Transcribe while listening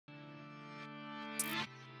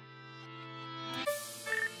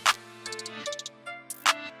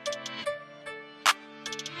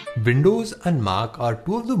Windows and Mac are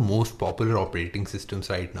two of the most popular operating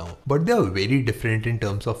systems right now, but they are very different in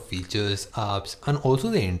terms of features, apps, and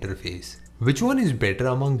also the interface. Which one is better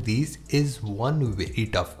among these is one very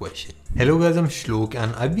tough question. Hello guys, I'm Shlok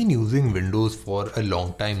and I've been using Windows for a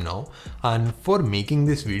long time now, and for making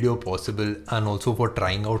this video possible and also for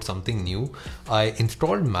trying out something new, I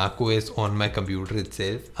installed macOS on my computer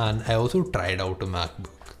itself and I also tried out a MacBook.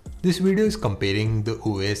 This video is comparing the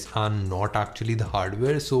OS and not actually the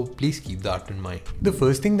hardware, so please keep that in mind. The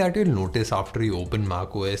first thing that you'll notice after you open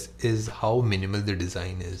macOS is how minimal the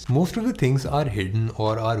design is. Most of the things are hidden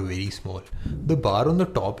or are very small. The bar on the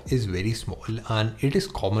top is very small and it is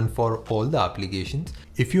common for all the applications.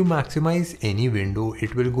 If you maximize any window,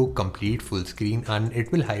 it will go complete full screen and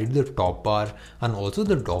it will hide the top bar and also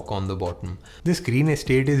the dock on the bottom. The screen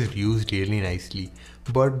estate is used really nicely,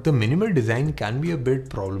 but the minimal design can be a bit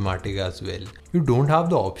problematic as well. You don't have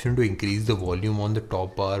the option to increase the volume on the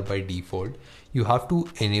top bar by default. You have to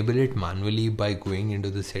enable it manually by going into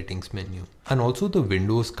the settings menu. And also the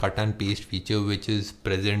Windows cut and paste feature, which is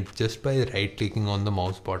present just by right clicking on the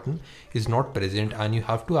mouse button, is not present and you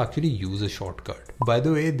have to actually use a shortcut. By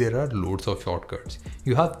the way, there are loads of shortcuts.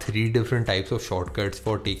 You have 3 different types of shortcuts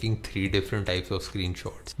for taking 3 different types of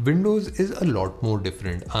screenshots. Windows is a lot more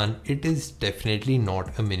different and it is definitely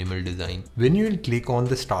not a minimal design. When you will click on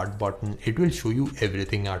the start button, it will show you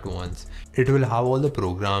everything at once. It will have all the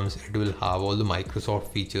programs, it will have all the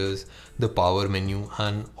Microsoft features, the power menu,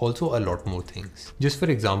 and also a lot more things. Just for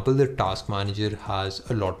example, the task manager has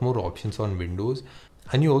a lot more options on Windows,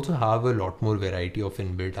 and you also have a lot more variety of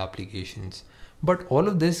inbuilt applications. But all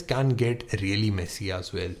of this can get really messy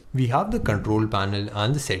as well. We have the control panel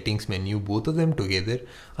and the settings menu, both of them together,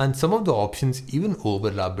 and some of the options even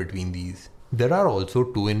overlap between these. There are also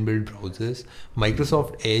 2 inbuilt browsers,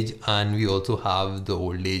 Microsoft Edge, and we also have the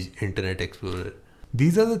old age Internet Explorer.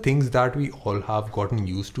 These are the things that we all have gotten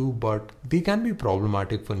used to, but they can be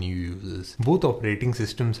problematic for new users. Both operating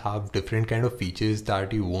systems have different kind of features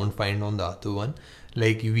that you won't find on the other one.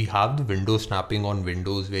 Like we have the window snapping on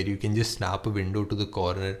Windows, where you can just snap a window to the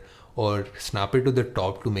corner or snap it to the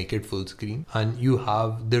top to make it full screen. And you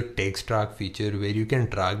have the text drag feature where you can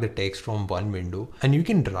drag the text from one window and you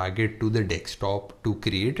can drag it to the desktop to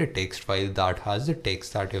create a text file that has the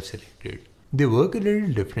text that you have selected. They work a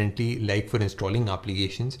little differently. Like for installing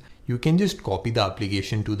applications, you can just copy the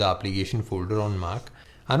application to the application folder on Mac,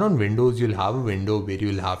 and on Windows you'll have a window where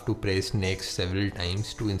you'll have to press next several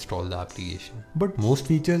times to install the application. But most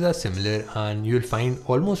features are similar and you'll find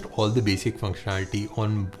almost all the basic functionality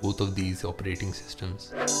on both of these operating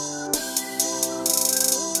systems.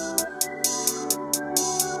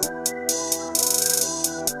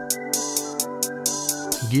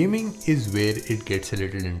 Gaming is where it gets a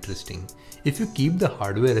little interesting. If you keep the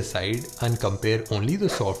hardware aside and compare only the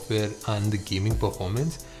software and the gaming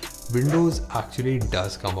performance, Windows actually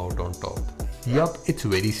does come out on top. Yup, it's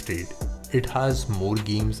very straight. It has more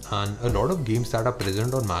games, and a lot of games that are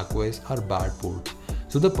present on macOS are bad ports,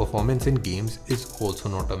 so the performance in games is also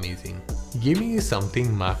not amazing. Gaming is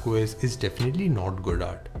something macOS is definitely not good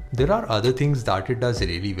at. There are other things that it does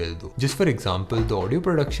really well though. Just for example, the audio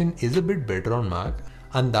production is a bit better on Mac,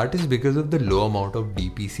 and that is because of the low amount of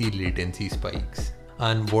DPC latency spikes.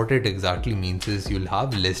 And what it exactly means is you'll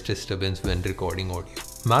have less disturbance when recording audio.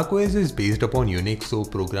 macOS is based upon Unix, so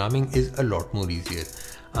programming is a lot more easier.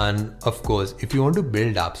 And of course, if you want to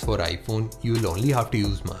build apps for iPhone, you'll only have to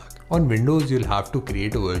use Mac. On Windows, you'll have to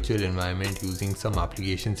create a virtual environment using some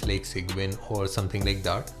applications like Cygwin or something like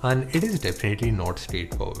that, and it is definitely not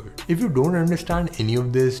straightforward. If you don't understand any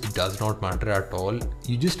of this, does not matter at all.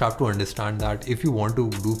 You just have to understand that if you want to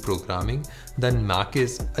do programming, then Mac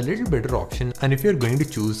is a little better option, and if you're going to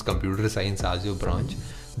choose computer science as your branch,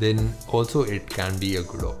 then also it can be a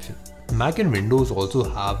good option. Mac and Windows also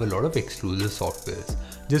have a lot of exclusive softwares.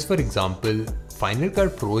 Just for example, Final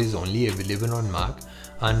Cut Pro is only available on Mac,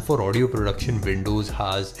 and for audio production, Windows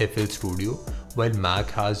has FL Studio, while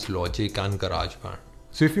Mac has Logic and GarageBand.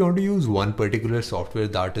 So if you want to use one particular software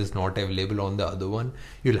that is not available on the other one,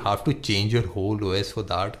 you'll have to change your whole OS for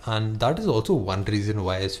that, and that is also one reason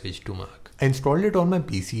why I switched to Mac. I installed it on my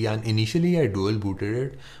PC and initially I dual booted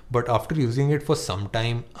it, but after using it for some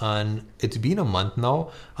time, and it's been a month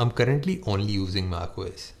now, I'm currently only using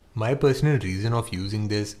macOS. My personal reason of using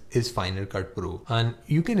this is Final Cut Pro, and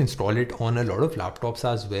you can install it on a lot of laptops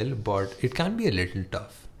as well, but it can be a little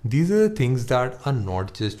tough. These are the things that are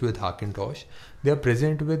not just with Hackintosh, they are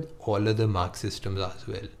present with all other Mac systems as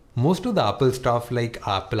well. Most of the Apple stuff like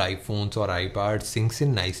Apple iPhones or iPads syncs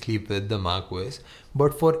in nicely with the Mac OS,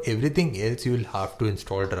 but for everything else you will have to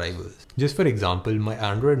install drivers. Just for example, my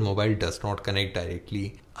Android mobile does not connect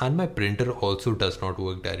directly and my printer also does not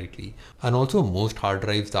work directly. And also most hard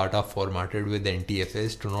drives that are formatted with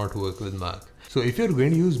NTFS do not work with Mac. So if you're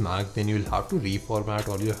going to use Mac, then you'll have to reformat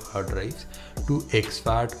all your hard drives to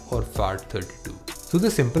exFAT or FAT32. So the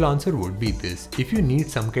simple answer would be this: if you need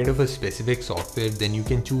some kind of a specific software, then you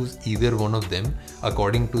can choose either one of them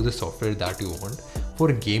according to the software that you want.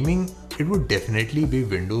 For gaming, it would definitely be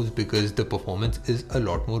Windows because the performance is a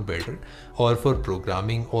lot more better, or for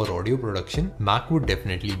programming or audio production, Mac would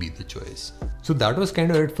definitely be the choice. So that was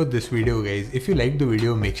kind of it for this video, guys. If you liked the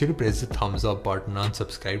video, make sure to press the thumbs up button and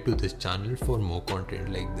subscribe to this channel for more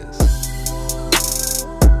content like this.